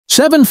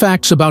7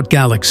 facts about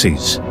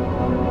galaxies.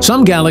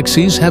 Some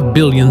galaxies have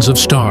billions of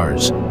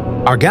stars.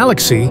 Our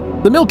galaxy,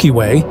 the Milky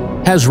Way,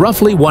 has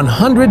roughly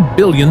 100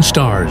 billion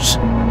stars.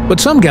 But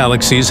some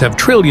galaxies have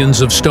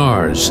trillions of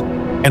stars.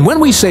 And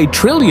when we say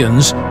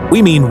trillions,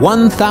 we mean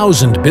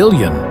 1,000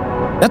 billion.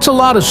 That's a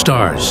lot of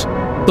stars.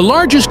 The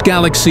largest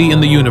galaxy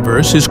in the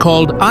universe is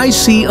called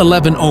IC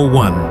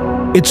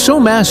 1101. It's so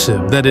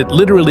massive that it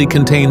literally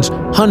contains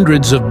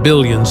hundreds of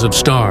billions of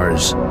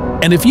stars.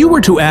 And if you were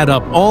to add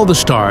up all the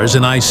stars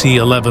in IC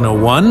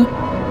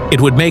 1101,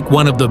 it would make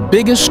one of the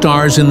biggest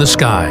stars in the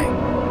sky.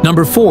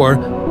 Number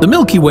 4, the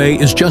Milky Way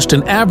is just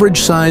an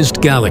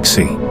average-sized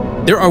galaxy.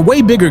 There are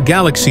way bigger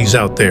galaxies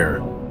out there.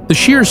 The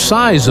sheer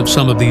size of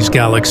some of these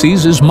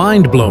galaxies is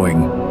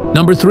mind-blowing.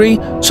 Number 3,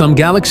 some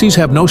galaxies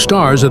have no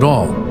stars at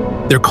all.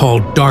 They're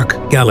called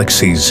dark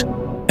galaxies,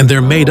 and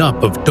they're made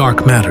up of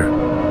dark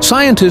matter.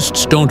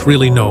 Scientists don't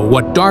really know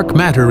what dark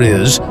matter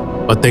is,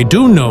 but they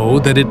do know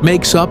that it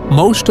makes up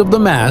most of the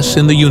mass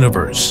in the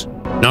universe.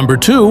 Number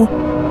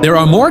 2, there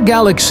are more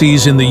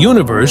galaxies in the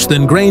universe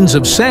than grains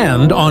of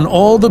sand on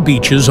all the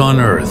beaches on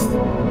Earth.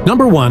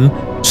 Number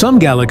 1, some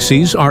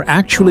galaxies are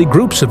actually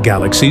groups of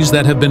galaxies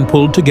that have been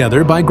pulled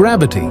together by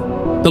gravity.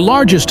 The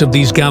largest of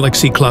these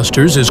galaxy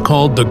clusters is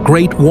called the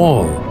Great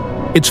Wall.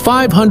 It's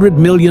 500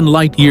 million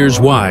light-years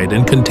wide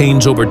and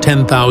contains over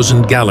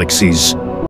 10,000 galaxies.